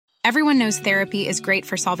Everyone knows therapy is great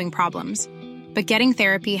for solving problems, but getting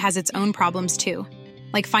therapy has its own problems too,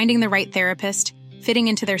 like finding the right therapist, fitting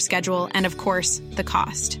into their schedule, and of course, the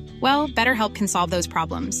cost. Well, BetterHelp can solve those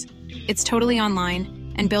problems. It's totally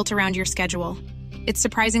online and built around your schedule. It's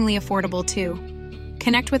surprisingly affordable too.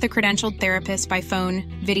 Connect with a credentialed therapist by phone,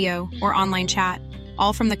 video, or online chat,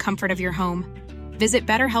 all from the comfort of your home. Visit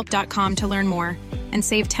BetterHelp.com to learn more and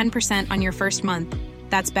save 10% on your first month.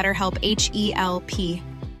 That's BetterHelp, H-E-L-P.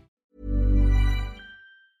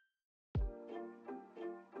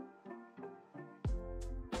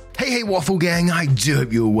 Hey Waffle Gang, I do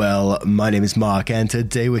hope you're well. My name is Mark and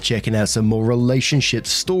today we're checking out some more relationship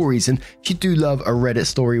stories, and if you do love a Reddit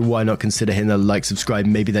story, why not consider hitting a like, subscribe,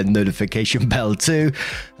 maybe that notification bell too.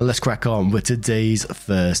 And let's crack on with today's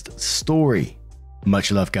first story.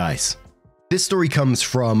 Much love, guys. This story comes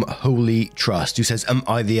from Holy Trust, who says, am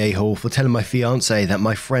I the a-hole for telling my fiancé that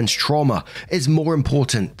my friend's trauma is more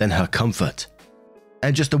important than her comfort?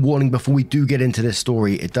 And just a warning before we do get into this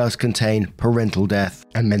story, it does contain parental death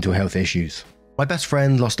and mental health issues. My best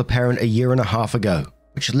friend lost a parent a year and a half ago,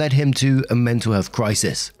 which led him to a mental health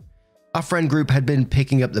crisis. Our friend group had been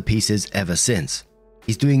picking up the pieces ever since.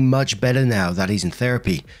 He's doing much better now that he's in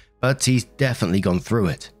therapy, but he's definitely gone through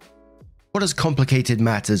it. What has complicated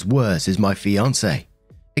matters worse is my fiancé.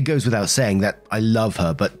 It goes without saying that I love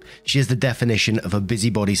her, but she is the definition of a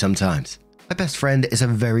busybody sometimes. My best friend is a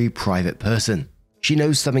very private person. She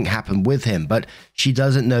knows something happened with him, but she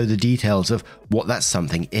doesn't know the details of what that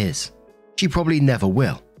something is. She probably never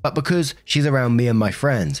will, but because she's around me and my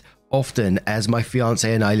friends, often as my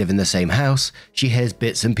fiancé and I live in the same house, she hears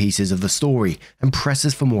bits and pieces of the story and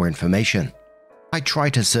presses for more information. I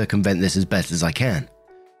try to circumvent this as best as I can.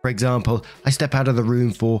 For example, I step out of the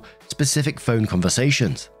room for specific phone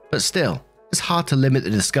conversations, but still, it's hard to limit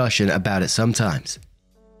the discussion about it sometimes.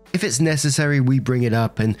 If it's necessary, we bring it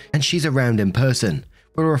up and she's around in person.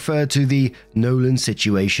 We'll refer to the Nolan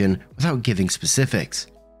situation without giving specifics.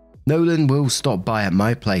 Nolan will stop by at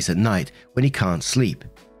my place at night when he can't sleep.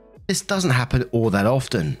 This doesn't happen all that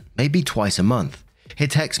often, maybe twice a month. He'll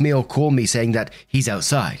text me or call me saying that he's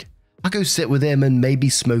outside. I go sit with him and maybe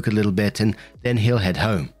smoke a little bit and then he'll head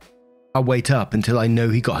home. I'll wait up until I know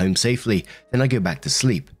he got home safely, then I go back to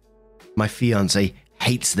sleep. My fiancé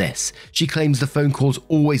hates this. She claims the phone calls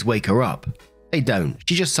always wake her up. They don't.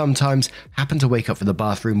 She just sometimes happen to wake up for the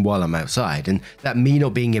bathroom while I'm outside, and that me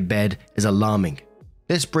not being in bed is alarming.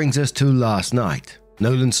 This brings us to last night.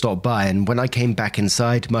 Nolan stopped by, and when I came back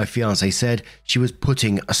inside, my fiancé said she was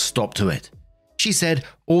putting a stop to it. She said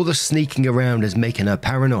all the sneaking around is making her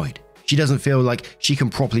paranoid. She doesn't feel like she can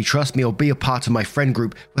properly trust me or be a part of my friend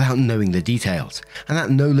group without knowing the details, and that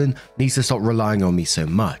Nolan needs to stop relying on me so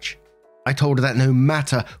much. I told her that no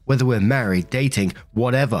matter whether we're married, dating,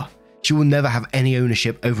 whatever, she will never have any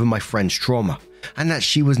ownership over my friend's trauma, and that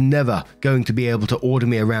she was never going to be able to order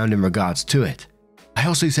me around in regards to it. I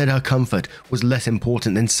also said her comfort was less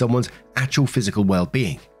important than someone's actual physical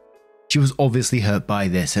well-being. She was obviously hurt by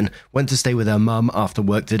this and went to stay with her mum after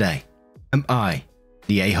work today. Am I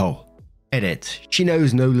the a-hole? Edit. She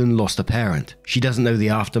knows Nolan lost a parent. She doesn't know the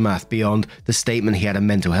aftermath beyond the statement he had a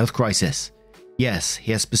mental health crisis. Yes,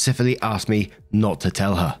 he has specifically asked me not to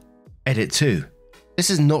tell her. Edit 2. This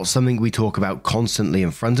is not something we talk about constantly in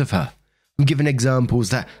front of her. I'm giving examples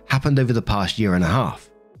that happened over the past year and a half.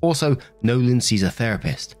 Also, Nolan sees a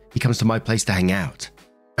therapist. He comes to my place to hang out.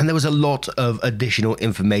 And there was a lot of additional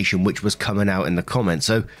information which was coming out in the comments,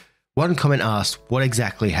 so one comment asked, what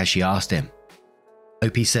exactly has she asked him?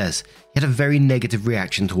 OP says, he had a very negative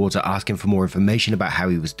reaction towards her asking for more information about how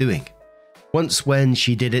he was doing. Once when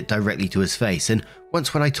she did it directly to his face, and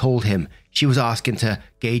once when I told him she was asking to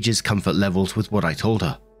gauge his comfort levels with what I told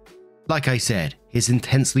her. Like I said, he's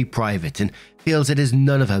intensely private and feels it is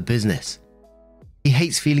none of her business. He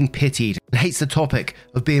hates feeling pitied and hates the topic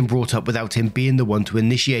of being brought up without him being the one to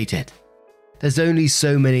initiate it. There's only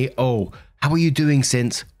so many, oh, how are you doing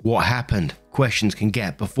since, what happened, questions can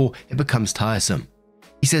get before it becomes tiresome.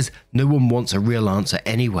 He says no one wants a real answer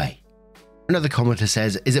anyway. Another commenter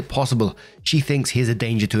says, is it possible she thinks he is a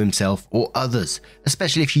danger to himself or others,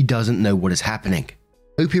 especially if she doesn't know what is happening?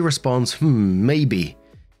 OP responds, maybe. He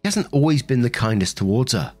hasn't always been the kindest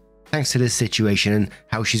towards her, thanks to this situation and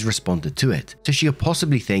how she's responded to it, so she could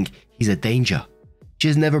possibly think he's a danger. She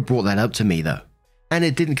has never brought that up to me though, and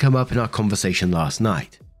it didn't come up in our conversation last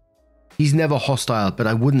night. He's never hostile, but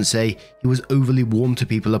I wouldn't say he was overly warm to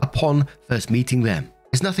people upon first meeting them.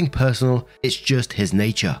 It's nothing personal, it's just his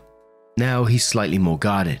nature. Now he's slightly more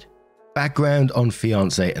guarded. Background on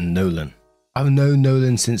Fiancé and Nolan. I've known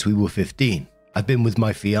Nolan since we were 15. I've been with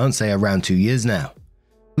my fiancé around 2 years now.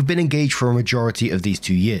 We've been engaged for a majority of these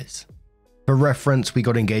 2 years. For reference, we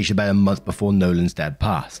got engaged about a month before Nolan's dad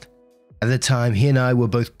passed. At the time, he and I were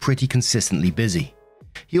both pretty consistently busy.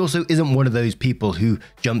 He also isn't one of those people who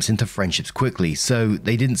jumps into friendships quickly, so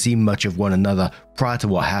they didn't see much of one another prior to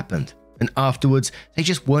what happened, and afterwards, they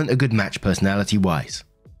just weren't a good match personality-wise.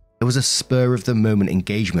 It was a spur-of-the-moment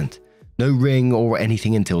engagement, no ring or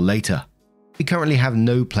anything until later. We currently have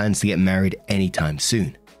no plans to get married anytime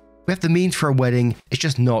soon. We have the means for a wedding, it's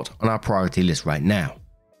just not on our priority list right now.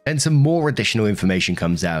 Then some more additional information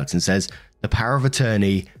comes out and says the power of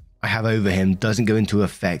attorney I have over him doesn't go into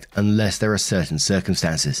effect unless there are certain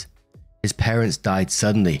circumstances. His parents died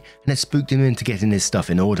suddenly and it spooked him into getting his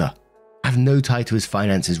stuff in order. I have no tie to his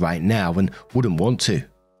finances right now and wouldn't want to.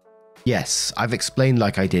 Yes, I've explained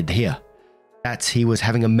like I did here, that he was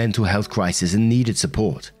having a mental health crisis and needed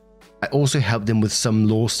support. I also helped him with some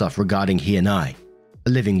law stuff regarding he and I, a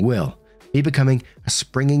living will, me becoming a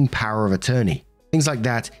springing power of attorney, things like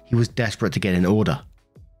that he was desperate to get in order.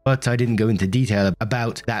 But I didn't go into detail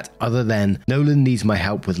about that other than Nolan needs my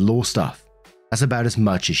help with law stuff. That's about as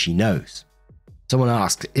much as she knows. Someone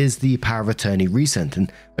asked, is the power of attorney recent?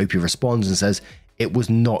 And Opie responds and says, it was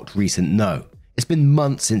not recent, no. It's been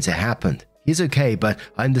months since it happened. He's okay, but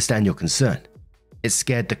I understand your concern. It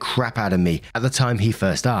scared the crap out of me at the time he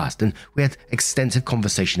first asked, and we had extensive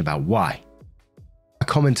conversation about why. A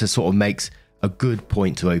commenter sort of makes a good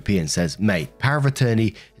point to OP and says, mate, power of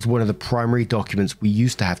attorney is one of the primary documents we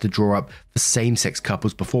used to have to draw up for same-sex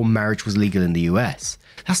couples before marriage was legal in the US.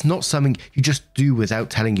 That's not something you just do without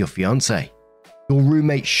telling your fiance. Your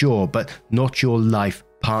roommate, sure, but not your life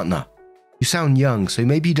partner. You sound young, so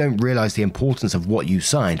maybe you don't realize the importance of what you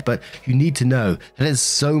signed, but you need to know that it's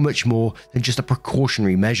so much more than just a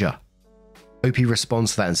precautionary measure. OP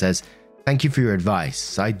responds to that and says, thank you for your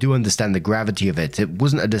advice. I do understand the gravity of it. It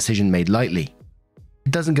wasn't a decision made lightly.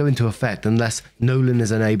 It doesn't go into effect unless Nolan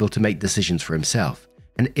is unable to make decisions for himself,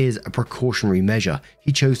 and is a precautionary measure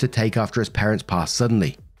he chose to take after his parents passed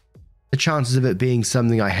suddenly. The chances of it being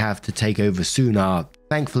something I have to take over soon are,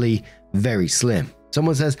 thankfully, very slim.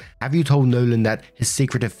 Someone says, have you told Nolan that his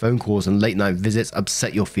secretive phone calls and late night visits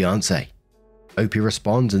upset your fiancé? Opie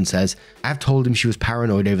responds and says, I've told him she was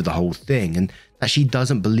paranoid over the whole thing and that she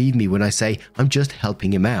doesn't believe me when I say I'm just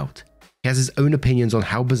helping him out. He has his own opinions on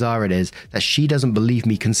how bizarre it is that she doesn't believe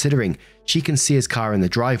me considering she can see his car in the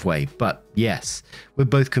driveway, but yes, we're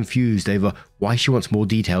both confused over why she wants more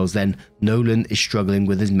details than Nolan is struggling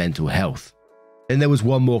with his mental health. Then there was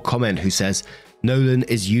one more comment who says, Nolan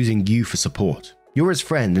is using you for support. You're his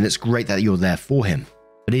friend and it's great that you're there for him,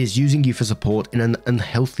 but he is using you for support in an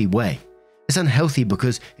unhealthy way. It's unhealthy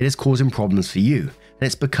because it is causing problems for you and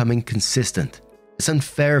it's becoming consistent. It's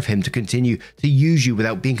unfair of him to continue to use you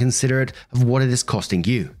without being considerate of what it is costing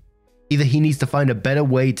you. Either he needs to find a better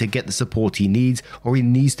way to get the support he needs, or he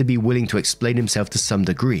needs to be willing to explain himself to some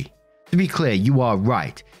degree. To be clear, you are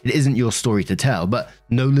right. It isn't your story to tell, but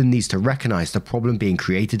Nolan needs to recognize the problem being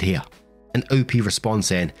created here. And OP responds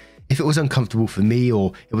saying, if it was uncomfortable for me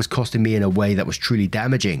or it was costing me in a way that was truly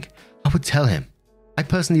damaging, I would tell him. I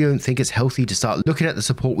personally don't think it's healthy to start looking at the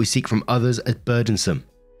support we seek from others as burdensome.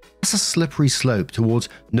 That's a slippery slope towards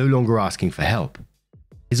no longer asking for help.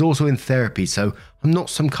 He's also in therapy, so I'm not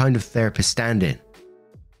some kind of therapist stand-in.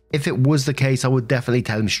 If it was the case, I would definitely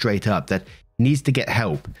tell him straight up that he needs to get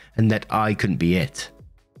help and that I couldn't be it.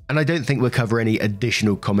 And I don't think we'll cover any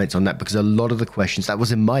additional comments on that because a lot of the questions that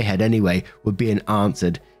was in my head anyway were being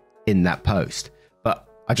answered in that post. But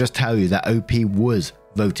I just tell you that OP was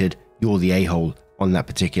voted you're the a-hole on that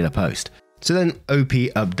particular post. So then OP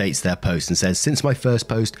updates their post and says, since my first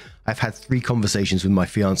post, I've had 3 conversations with my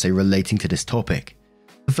fiance relating to this topic.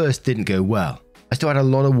 The first didn't go well. I still had a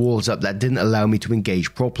lot of walls up that didn't allow me to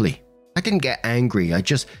engage properly. I didn't get angry, I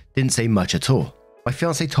just didn't say much at all. My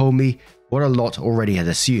fiance told me what a lot already had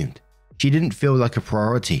assumed. She didn't feel like a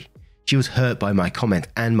priority. She was hurt by my comment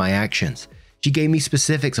and my actions. She gave me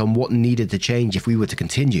specifics on what needed to change if we were to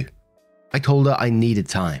continue. I told her I needed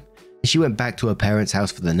time, and she went back to her parents'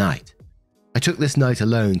 house for the night. I took this night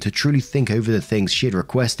alone to truly think over the things she had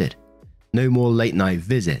requested. No more late night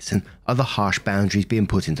visits and other harsh boundaries being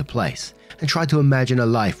put into place, and tried to imagine a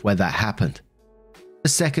life where that happened. The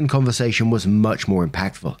second conversation was much more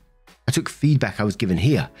impactful. I took feedback I was given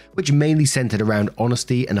here, which mainly centered around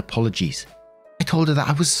honesty and apologies. I told her that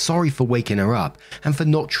I was sorry for waking her up and for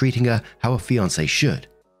not treating her how a fiancé should.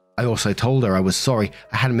 I also told her I was sorry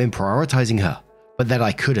I hadn't been prioritizing her, but that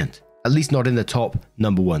I couldn't, at least not in the top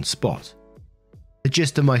number 1 spot. The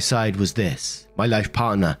gist of my side was this: my life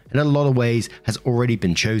partner, in a lot of ways, has already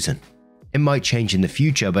been chosen. It might change in the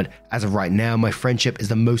future, but as of right now, my friendship is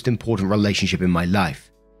the most important relationship in my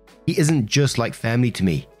life. He isn't just like family to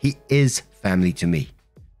me, he is family to me.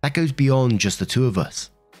 That goes beyond just the two of us.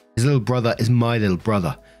 His little brother is my little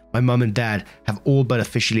brother. My mum and dad have all but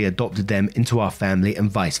officially adopted them into our family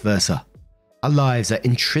and vice versa. Our lives are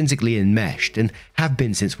intrinsically enmeshed and have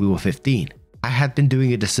been since we were 15. I had been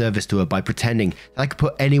doing a disservice to her by pretending that I could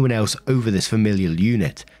put anyone else over this familial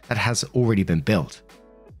unit that has already been built.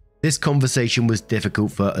 This conversation was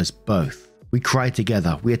difficult for us both. We cried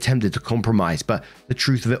together, we attempted to compromise, but the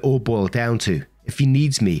truth of it all boiled down to, if he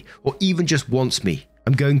needs me, or even just wants me,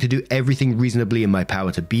 I'm going to do everything reasonably in my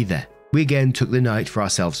power to be there. We again took the night for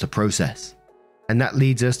ourselves to process. And that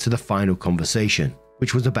leads us to the final conversation,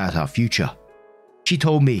 which was about our future. She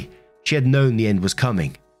told me she had known the end was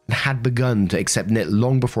coming, and had begun to accept it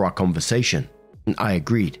long before our conversation, and I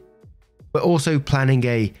agreed. We're also planning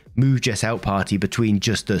a Move Jess Out party between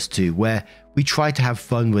just us two, where we try to have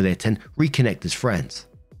fun with it and reconnect as friends.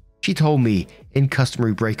 She told me, in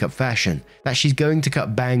customary breakup fashion, that she's going to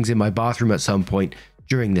cut bangs in my bathroom at some point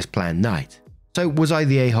during this planned night. So was I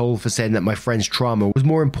the a-hole for saying that my friend's trauma was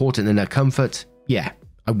more important than her comfort? Yeah,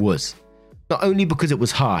 I was. Not only because it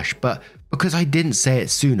was harsh, but because I didn't say it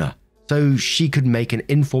sooner, so she could make an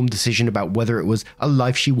informed decision about whether it was a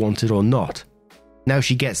life she wanted or not. Now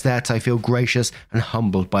she gets that, I feel gracious and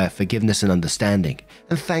humbled by her forgiveness and understanding,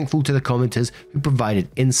 and thankful to the commenters who provided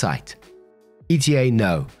insight. ETA,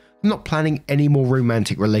 no, I'm not planning any more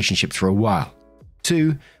romantic relationships for a while.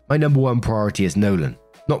 2, my number one priority is Nolan,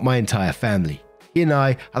 not my entire family. He and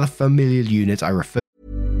I are the familial unit I refer.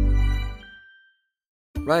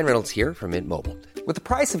 Ryan Reynolds here from Mint Mobile. With the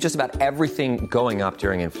price of just about everything going up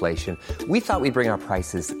during inflation, we thought we'd bring our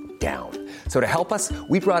prices down. So to help us,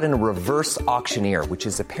 we brought in a reverse auctioneer, which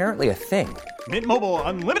is apparently a thing. Mint Mobile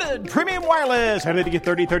Unlimited Premium Wireless. How to get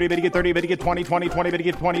 30, 30, bit to get 30, bit to get 20, 20, 20, bit to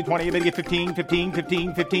get 20, 20, bit to get 15, 15,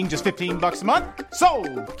 15, 15, just $15 a month?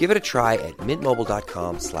 Sold! Give it a try at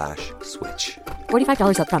mintmobile.com/switch.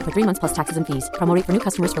 $45 up front for 3 months plus taxes and fees. Promo rate for new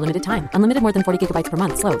customers for limited time. Unlimited more than 40 gigabytes per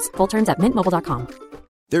month. Slows full terms at mintmobile.com.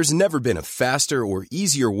 There's never been a faster or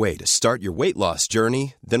easier way to start your weight loss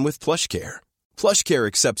journey than with PlushCare. PlushCare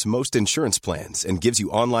accepts most insurance plans and gives you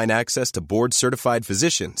online access to board-certified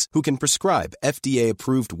physicians who can prescribe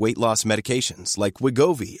FDA-approved weight loss medications like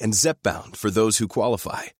Wegovy and Zepbound for those who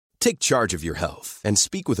qualify. Take charge of your health and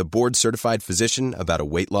speak with a board-certified physician about a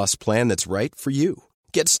weight loss plan that's right for you.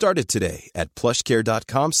 Get started today at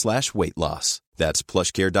plushcare.com/weight-loss. That's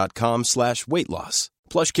plushcare.com/weight-loss.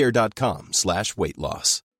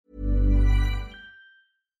 plushcare.com/weight-loss.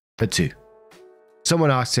 But 2.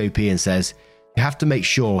 Someone asks OP and says, you have to make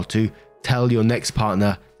sure to tell your next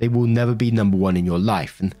partner they will never be number one in your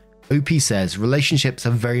life. And OP says, relationships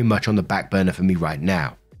are very much on the back burner for me right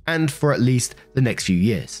now, and for at least the next few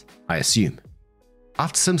years, I assume.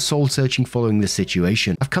 After some soul searching following this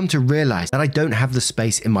situation, I've come to realize that I don't have the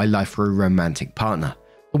space in my life for a romantic partner,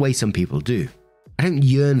 the way some people do. I don't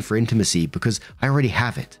yearn for intimacy because I already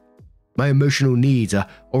have it. My emotional needs are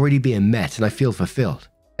already being met and I feel fulfilled.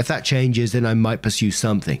 If that changes, then I might pursue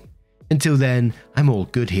something. Until then, I'm all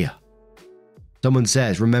good here. Someone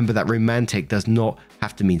says, remember that romantic does not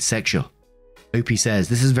have to mean sexual. OP says,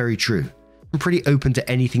 this is very true. I'm pretty open to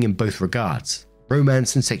anything in both regards.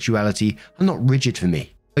 Romance and sexuality are not rigid for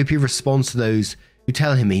me. OP responds to those who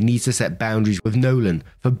tell him he needs to set boundaries with Nolan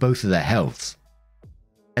for both of their healths.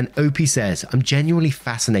 And OP says, I'm genuinely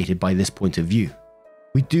fascinated by this point of view.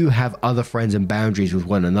 We do have other friends and boundaries with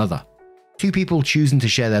one another. Two people choosing to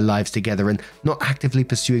share their lives together and not actively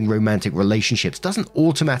pursuing romantic relationships doesn't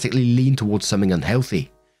automatically lean towards something unhealthy,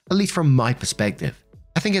 at least from my perspective.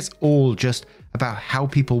 I think it's all just about how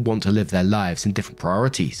people want to live their lives and different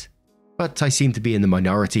priorities. But I seem to be in the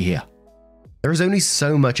minority here. There is only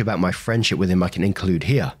so much about my friendship with him I can include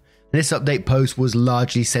here. And this update post was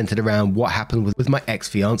largely centered around what happened with my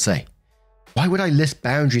ex-fiancé. Why would I list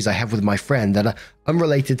boundaries I have with my friend that are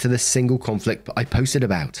unrelated to this single conflict I posted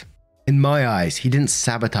about? In my eyes, he didn't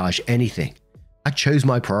sabotage anything. I chose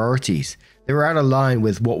my priorities. They were out of line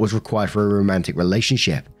with what was required for a romantic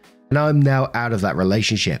relationship, and I'm now out of that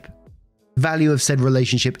relationship. The value of said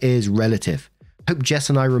relationship is relative. Hope Jess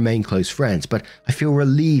and I remain close friends, but I feel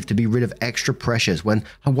relieved to be rid of extra pressures when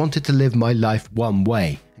I wanted to live my life one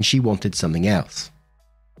way and she wanted something else.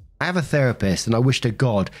 I have a therapist and I wish to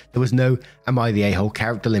God there was no am I the a-hole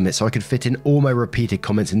character limit so I could fit in all my repeated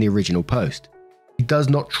comments in the original post. He does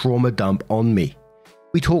not trauma dump on me.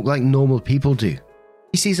 We talk like normal people do.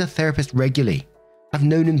 He sees a therapist regularly. I've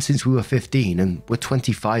known him since we were 15 and we're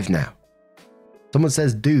 25 now. Someone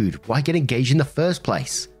says, dude, why get engaged in the first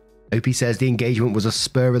place? OP says the engagement was a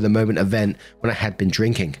spur-of-the-moment event when I had been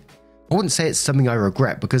drinking. I wouldn't say it's something I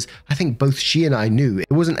regret because I think both she and I knew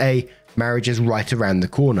it wasn't a marriage is right around the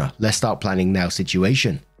corner, let's start planning now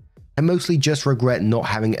situation. I mostly just regret not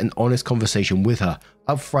having an honest conversation with her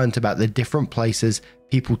up front about the different places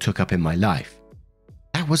people took up in my life.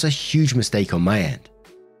 That was a huge mistake on my end.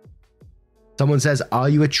 Someone says, are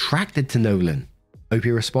you attracted to Nolan? OP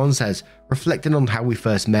responds says, reflecting on how we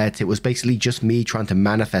first met, it was basically just me trying to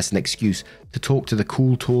manifest an excuse to talk to the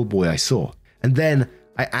cool tall boy I saw. And then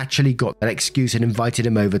I actually got that excuse and invited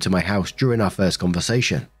him over to my house during our first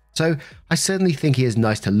conversation. So I certainly think he is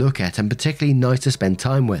nice to look at and particularly nice to spend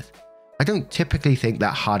time with. I don't typically think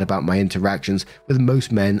that hard about my interactions with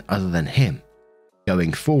most men other than him.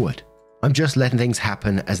 Going forward, I'm just letting things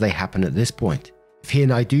happen as they happen at this point. If he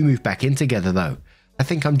and I do move back in together though, I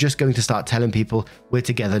think I'm just going to start telling people we're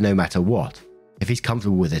together no matter what. If he's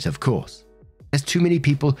comfortable with it, of course. There's too many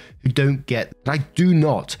people who don't get that I do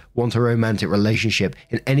not want a romantic relationship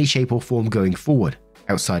in any shape or form going forward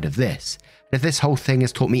outside of this. And if this whole thing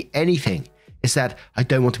has taught me anything, it's that I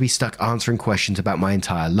don't want to be stuck answering questions about my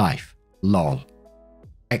entire life. Lol.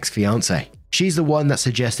 Ex-fiancée. She's the one that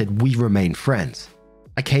suggested we remain friends.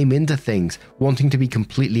 I came into things wanting to be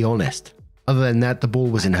completely honest. Other than that, the ball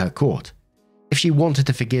was in her court. If she wanted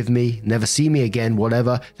to forgive me, never see me again,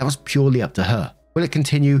 whatever, that was purely up to her. Will it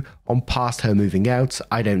continue on past her moving out?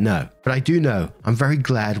 I don't know. But I do know I'm very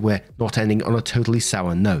glad we're not ending on a totally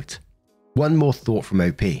sour note. One more thought from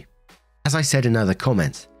OP. As I said in other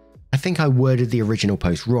comments, I think I worded the original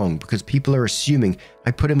post wrong because people are assuming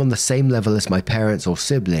I put him on the same level as my parents or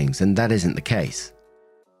siblings, and that isn't the case.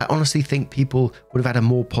 I honestly think people would have had a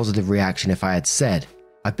more positive reaction if I had said,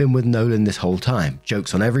 I've been with Nolan this whole time,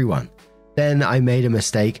 jokes on everyone. Then I made a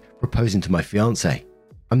mistake proposing to my fiancé.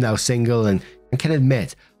 I'm now single and can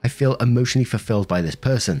admit I feel emotionally fulfilled by this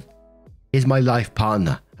person. He's my life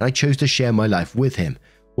partner and I chose to share my life with him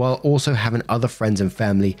while also having other friends and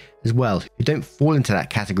family as well who don't fall into that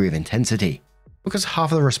category of intensity. Because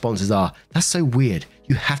half of the responses are, that's so weird,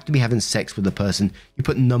 you have to be having sex with the person you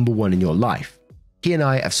put number one in your life. He and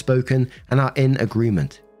I have spoken and are in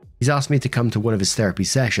agreement. He's asked me to come to one of his therapy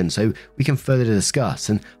sessions so we can further discuss,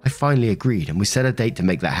 and I finally agreed and we set a date to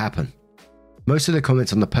make that happen. Most of the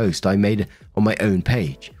comments on the post I made on my own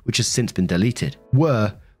page, which has since been deleted,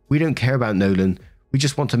 were, we don't care about Nolan, we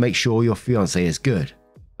just want to make sure your fiancé is good.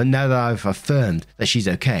 But now that I've affirmed that she's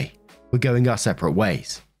okay, we're going our separate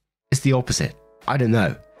ways. It's the opposite. I don't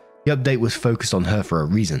know. The update was focused on her for a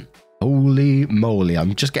reason. Holy moly,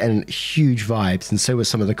 I'm just getting huge vibes, and so were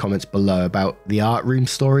some of the comments below about the art room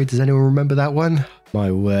story. Does anyone remember that one?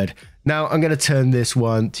 My word. Now I'm going to turn this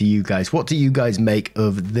one to you guys. What do you guys make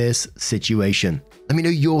of this situation? Let me know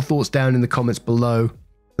your thoughts down in the comments below.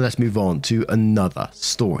 Let's move on to another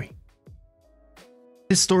story.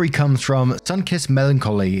 This story comes from Sunkissed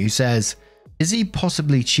Melancholy, who says, is he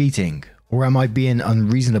possibly cheating, or am I being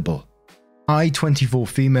unreasonable? I, 24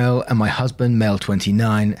 female, and my husband, male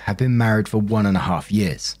 29, have been married for 1.5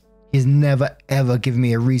 years. He has never ever given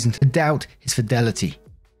me a reason to doubt his fidelity.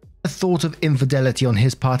 The thought of infidelity on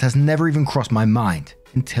his part has never even crossed my mind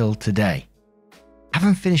until today.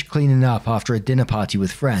 Having finished cleaning up after a dinner party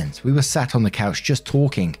with friends, we were sat on the couch just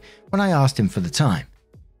talking when I asked him for the time.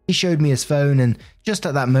 He showed me his phone and just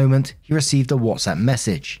at that moment, he received a WhatsApp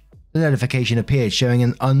message. The notification appeared showing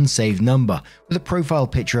an unsaved number with a profile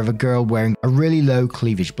picture of a girl wearing a really low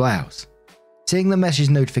cleavage blouse. Seeing the message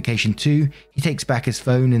notification too, he takes back his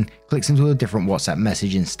phone and clicks into a different WhatsApp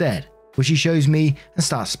message instead, which he shows me and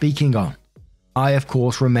starts speaking on. I, of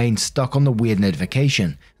course, remain stuck on the weird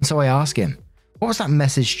notification, and so I ask him, what was that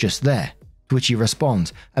message just there? To which he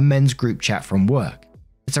responds, a men's group chat from work.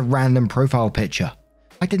 It's a random profile picture.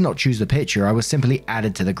 I did not choose the picture, I was simply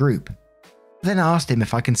added to the group. I then asked him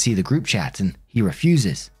if I can see the group chat, and he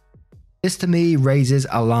refuses. This to me raises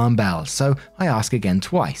alarm bells, so I ask again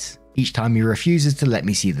twice. Each time he refuses to let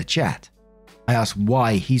me see the chat. I ask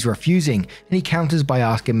why he's refusing, and he counters by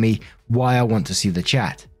asking me why I want to see the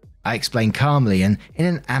chat. I explain calmly and in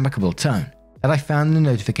an amicable tone that I found the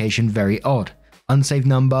notification very odd. Unsaved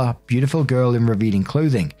number, beautiful girl in revealing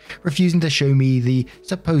clothing, refusing to show me the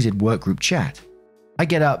supposed workgroup chat. I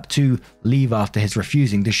get up to leave after his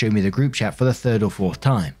refusing to show me the group chat for the third or fourth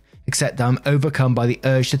time, except I'm overcome by the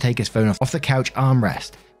urge to take his phone off the couch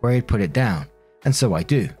armrest where he'd put it down, and so I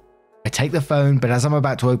do. I take the phone, but as I'm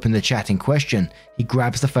about to open the chat in question, he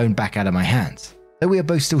grabs the phone back out of my hands. Though we are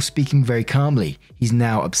both still speaking very calmly, he's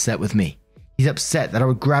now upset with me. He's upset that I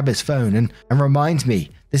would grab his phone and reminds me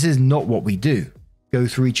this is not what we do, go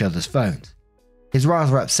through each other's phones. He's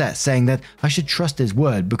rather upset, saying that I should trust his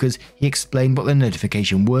word because he explained what the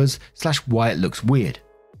notification was / why it looks weird.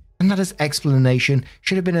 and that his explanation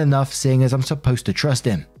should have been enough seeing as I'm supposed to trust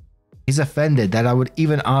him. He's offended that I would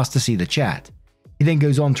even ask to see the chat. He then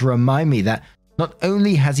goes on to remind me that not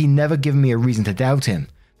only has he never given me a reason to doubt him,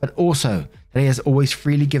 but also that he has always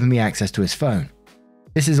freely given me access to his phone.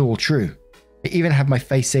 This is all true. I even have my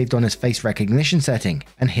face saved on his face recognition setting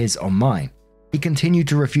and his on mine. He continued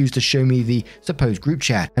to refuse to show me the supposed group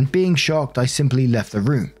chat, and being shocked, I simply left the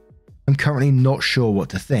room. I'm currently not sure what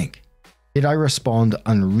to think. Did I respond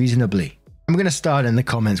unreasonably? I'm going to start in the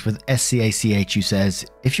comments with SCACH, who says,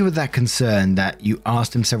 if you were that concerned that you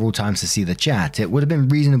asked him several times to see the chat, it would have been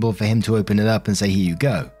reasonable for him to open it up and say, here you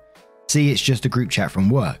go. See, it's just a group chat from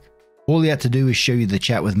work. All he had to do is show you the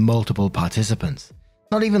chat with multiple participants.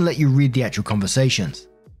 Not even let you read the actual conversations.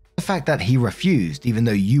 The fact that he refused, even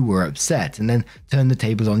though you were upset, and then turned the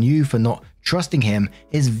tables on you for not trusting him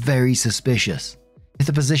is very suspicious. If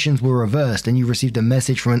the positions were reversed and you received a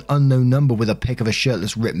message from an unknown number with a pic of a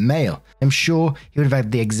shirtless ripped male, I'm sure he would have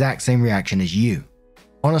had the exact same reaction as you.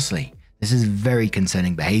 Honestly, this is very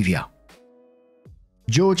concerning behavior.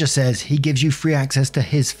 Georgia says he gives you free access to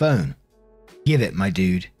his phone. Give it, my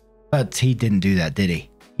dude. But he didn't do that, did he?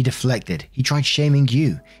 He deflected. He tried shaming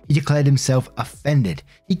you. He declared himself offended.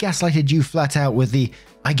 He gaslighted you flat out with the,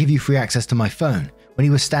 I give you free access to my phone, when he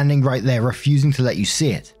was standing right there refusing to let you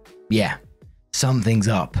see it. Yeah, something's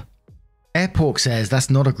up. Airpork says that's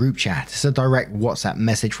not a group chat, it's a direct WhatsApp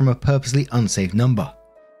message from a purposely unsaved number.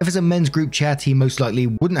 If it's a men's group chat, he most likely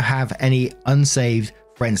wouldn't have any unsaved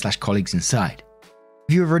friends/colleagues inside.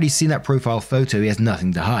 If you've already seen that profile photo, he has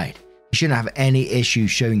nothing to hide. He shouldn't have any issue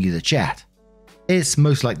showing you the chat. It's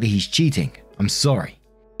most likely he's cheating. I'm sorry.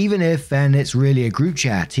 Even if, and it's really a group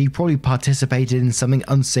chat, he probably participated in something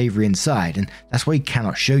unsavory inside, and that's why he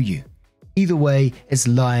cannot show you. Either way, it's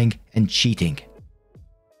lying and cheating.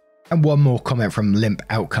 And one more comment from Limp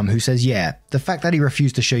Outcome, who says, yeah, the fact that he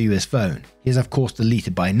refused to show you his phone, he is of course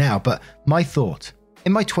deleted by now, but my thought,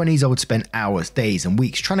 in my 20s I would spend hours, days and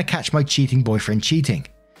weeks trying to catch my cheating boyfriend cheating.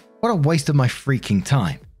 What a waste of my freaking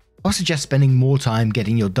time. I would suggest spending more time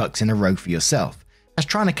getting your ducks in a row for yourself, as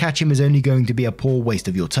trying to catch him is only going to be a poor waste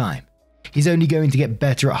of your time. He's only going to get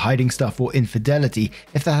better at hiding stuff or infidelity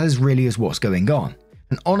if that is really what's going on.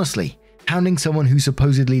 And honestly, hounding someone who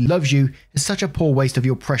supposedly loves you is such a poor waste of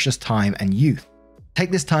your precious time and youth.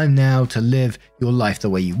 Take this time now to live your life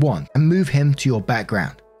the way you want and move him to your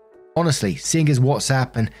background. Honestly, seeing his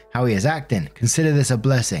WhatsApp and how he is acting, consider this a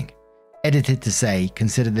blessing. Edited to say,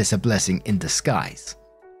 consider this a blessing in disguise.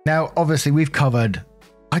 Now, obviously, we've covered,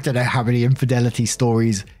 I don't know how many infidelity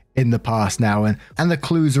stories in the past now, and the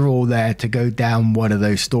clues are all there to go down one of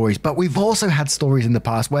those stories. But we've also had stories in the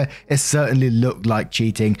past where it certainly looked like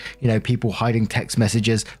cheating, people hiding text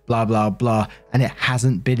messages, blah, blah, blah, and it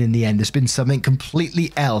hasn't been in the end. It's been something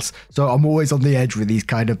completely else. So I'm always on the edge with these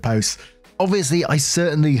kind of posts. Obviously, I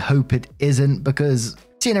certainly hope it isn't, because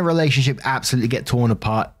seeing a relationship absolutely get torn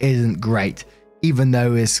apart isn't great. Even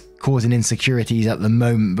though it's causing insecurities at the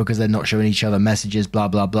moment because they're not showing each other messages, blah,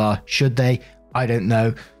 blah, blah. Should they? I don't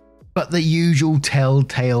know. But the usual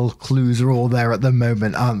telltale clues are all there at the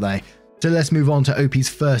moment, aren't they? So let's move on to OP's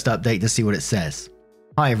first update to see what it says.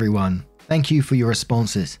 Hi everyone. Thank you for your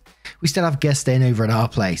responses. We still have guests staying over at our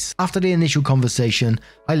place. After the initial conversation,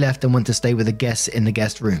 I left and went to stay with the guests in the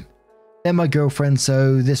guest room. They're my girlfriend,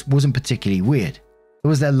 so this wasn't particularly weird. It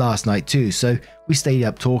was their last night too, so we stayed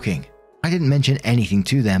up talking. I didn't mention anything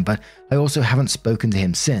to them, but I also haven't spoken to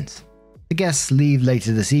him since. The guests leave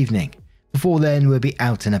later this evening. Before then, we'll be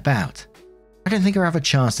out and about. I don't think I'll have a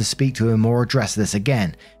chance to speak to him or address this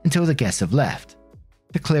again until the guests have left.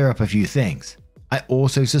 To clear up a few things, I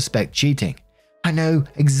also suspect cheating. I know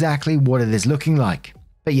exactly what it is looking like.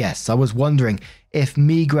 But yes, I was wondering if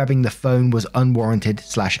me grabbing the phone was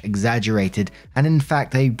unwarranted/exaggerated and in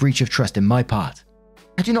fact a breach of trust in my part.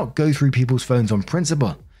 I do not go through people's phones on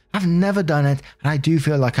principle. I've never done it, and I do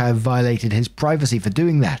feel like I have violated his privacy for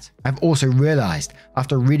doing that. I've also realized,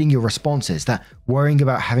 after reading your responses, that worrying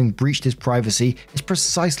about having breached his privacy is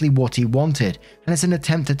precisely what he wanted, and it's an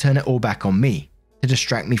attempt to turn it all back on me, to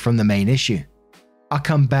distract me from the main issue. I'll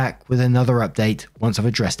come back with another update once I've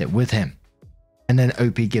addressed it with him. And then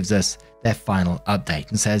OP gives us their final update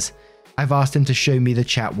and says, I've asked him to show me the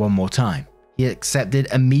chat one more time. He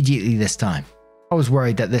accepted immediately this time. I was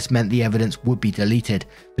worried that this meant the evidence would be deleted,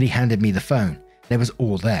 but he handed me the phone. It was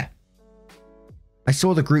all there. I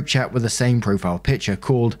saw the group chat with the same profile picture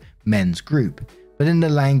called Men's Group, but in the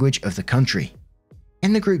language of the country.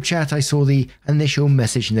 In the group chat, I saw the initial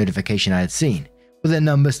message notification I had seen, with the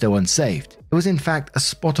number still unsaved. It was in fact a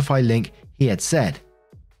Spotify link he had said.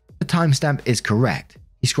 The timestamp is correct.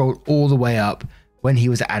 He scrolled all the way up when he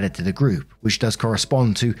was added to the group, which does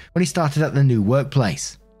correspond to when he started at the new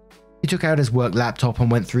workplace. He took out his work laptop and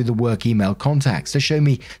went through the work email contacts to show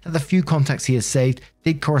me that the few contacts he has saved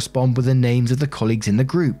did correspond with the names of the colleagues in the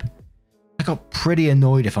group. I got pretty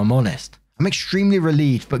annoyed, if I'm honest. I'm extremely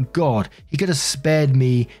relieved, but God, he could have spared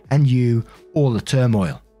me and you all the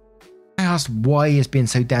turmoil. I asked why he has been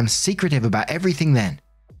so damn secretive about everything then.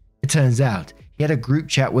 It turns out he had a group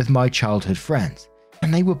chat with my childhood friends,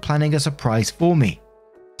 and they were planning a surprise for me.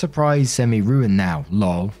 Surprise semi-ruined now,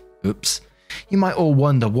 lol. Oops. You might all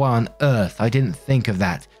wonder why on earth I didn't think of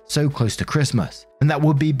that so close to Christmas, and that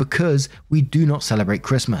would be because we do not celebrate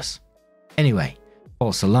Christmas. Anyway,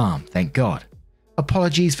 false alarm, thank God.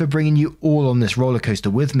 Apologies for bringing you all on this roller coaster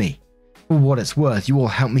with me. For what it's worth, you all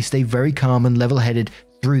helped me stay very calm and level-headed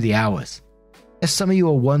through the hours. If some of you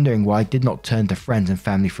are wondering why I did not turn to friends and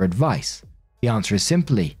family for advice, the answer is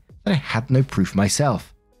simply that I had no proof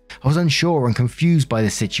myself. I was unsure and confused by the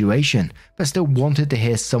situation, but still wanted to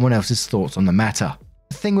hear someone else's thoughts on the matter.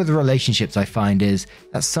 The thing with relationships I find is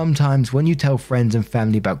that sometimes when you tell friends and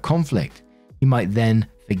family about conflict, you might then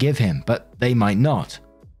forgive him, but they might not.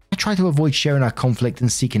 I try to avoid sharing our conflict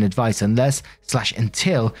and seeking advice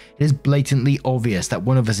until it is blatantly obvious that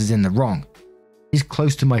one of us is in the wrong. He's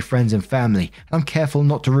close to my friends and family, and I'm careful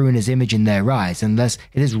not to ruin his image in their eyes unless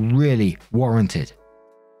it is really warranted.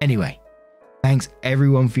 Anyway, thanks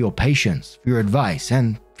everyone for your patience, for your advice,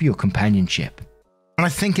 and for your companionship. And I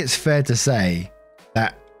think it's fair to say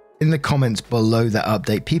that in the comments below that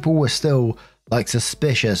update, people were still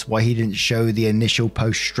suspicious why he didn't show the initial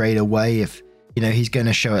post straight away if, he's going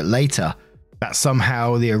to show it later. That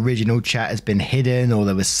somehow the original chat has been hidden or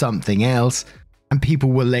there was something else, and people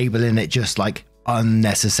were labeling it just like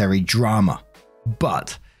unnecessary drama.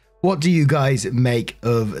 But what do you guys make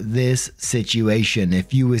of this situation?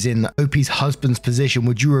 If you was in OP's husband's position,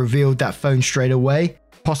 would you reveal that phone straight away?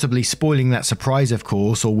 Possibly spoiling that surprise, of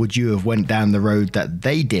course, or would you have went down the road that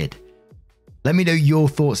they did? Let me know your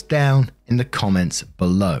thoughts down in the comments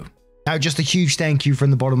below. Now, just a huge thank you from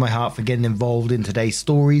the bottom of my heart for getting involved in today's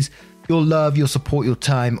stories. Your love, your support, your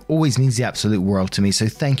time always means the absolute world to me, so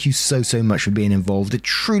thank you so much for being involved. It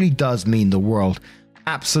truly does mean the world.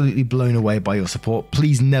 Absolutely blown away by your support.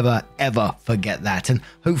 Please never ever forget that, and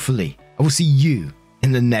hopefully I will see you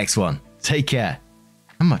in the next one. Take care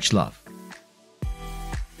and much love.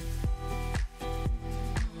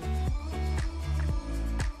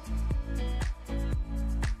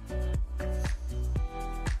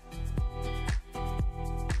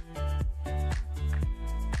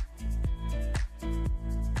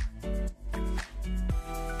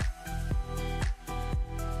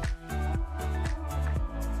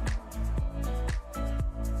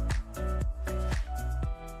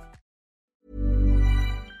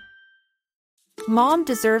 Mom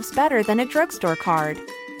deserves better than a drugstore card.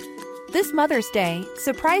 This Mother's Day,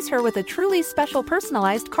 surprise her with a truly special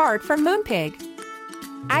personalized card from Moonpig.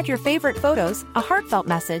 Add your favorite photos, a heartfelt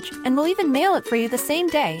message, and we'll even mail it for you the same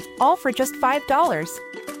day, all for just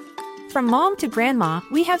 $5. From mom to grandma,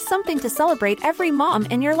 we have something to celebrate every mom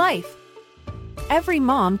in your life. Every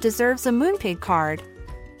mom deserves a Moonpig card.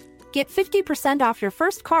 Get 50% off your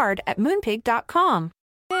first card at moonpig.com.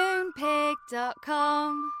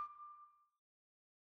 Moonpig.com